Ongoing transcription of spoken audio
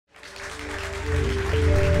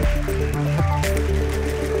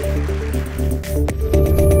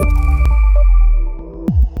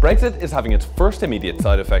Brexit is having its first immediate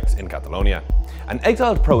side effects in Catalonia. An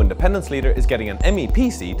exiled pro-independence leader is getting an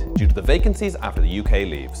MEP seat due to the vacancies after the UK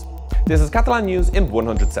leaves. This is Catalan news in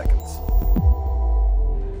 100 seconds.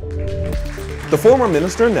 The former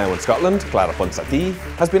minister, now in Scotland, Clara Ponsatí,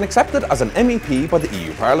 has been accepted as an MEP by the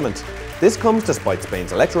EU Parliament. This comes despite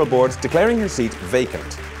Spain's electoral board declaring her seat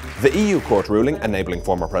vacant. The EU court ruling enabling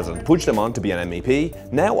former President Puigdemont to be an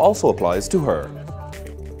MEP now also applies to her.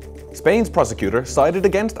 Spain's prosecutor sided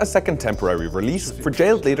against a second temporary release for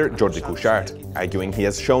jailed leader Jordi Cuixart, arguing he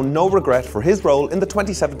has shown no regret for his role in the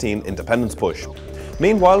 2017 independence push.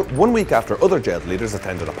 Meanwhile, 1 week after other jailed leaders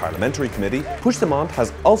attended a parliamentary committee, Puigdemont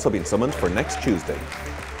has also been summoned for next Tuesday.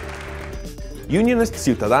 Unionist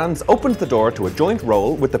Ciutadans opened the door to a joint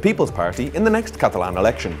role with the People's Party in the next Catalan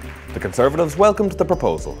election. The Conservatives welcomed the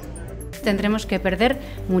proposal. Tendremos que perder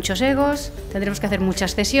muchos egos, tendremos que hacer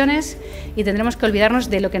muchas cesiones y tendremos que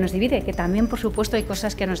olvidarnos de lo que nos divide, que también, por supuesto, hay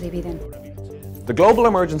cosas que nos dividen. The global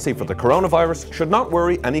emergency for the coronavirus should not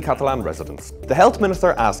worry any Catalan residents. The health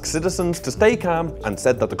minister asked citizens to stay calm and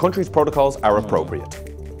said that the country's protocols are appropriate.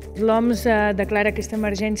 L'OMS declara aquesta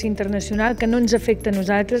emergència internacional que no ens afecta a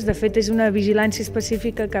nosaltres, de fet és una vigilància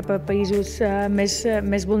específica cap a països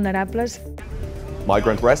més vulnerables.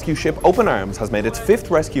 Migrant rescue ship Open Arms has made its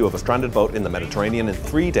fifth rescue of a stranded boat in the Mediterranean in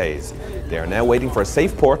 3 days. They are now waiting for a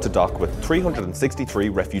safe port to dock with 363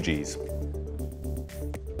 refugees.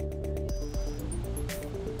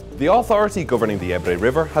 The authority governing the Ebre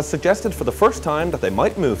River has suggested for the first time that they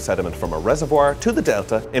might move sediment from a reservoir to the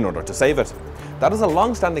delta in order to save it. That is a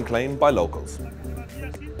long-standing claim by locals.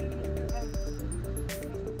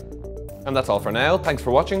 And that's all for now. Thanks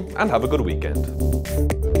for watching and have a good weekend.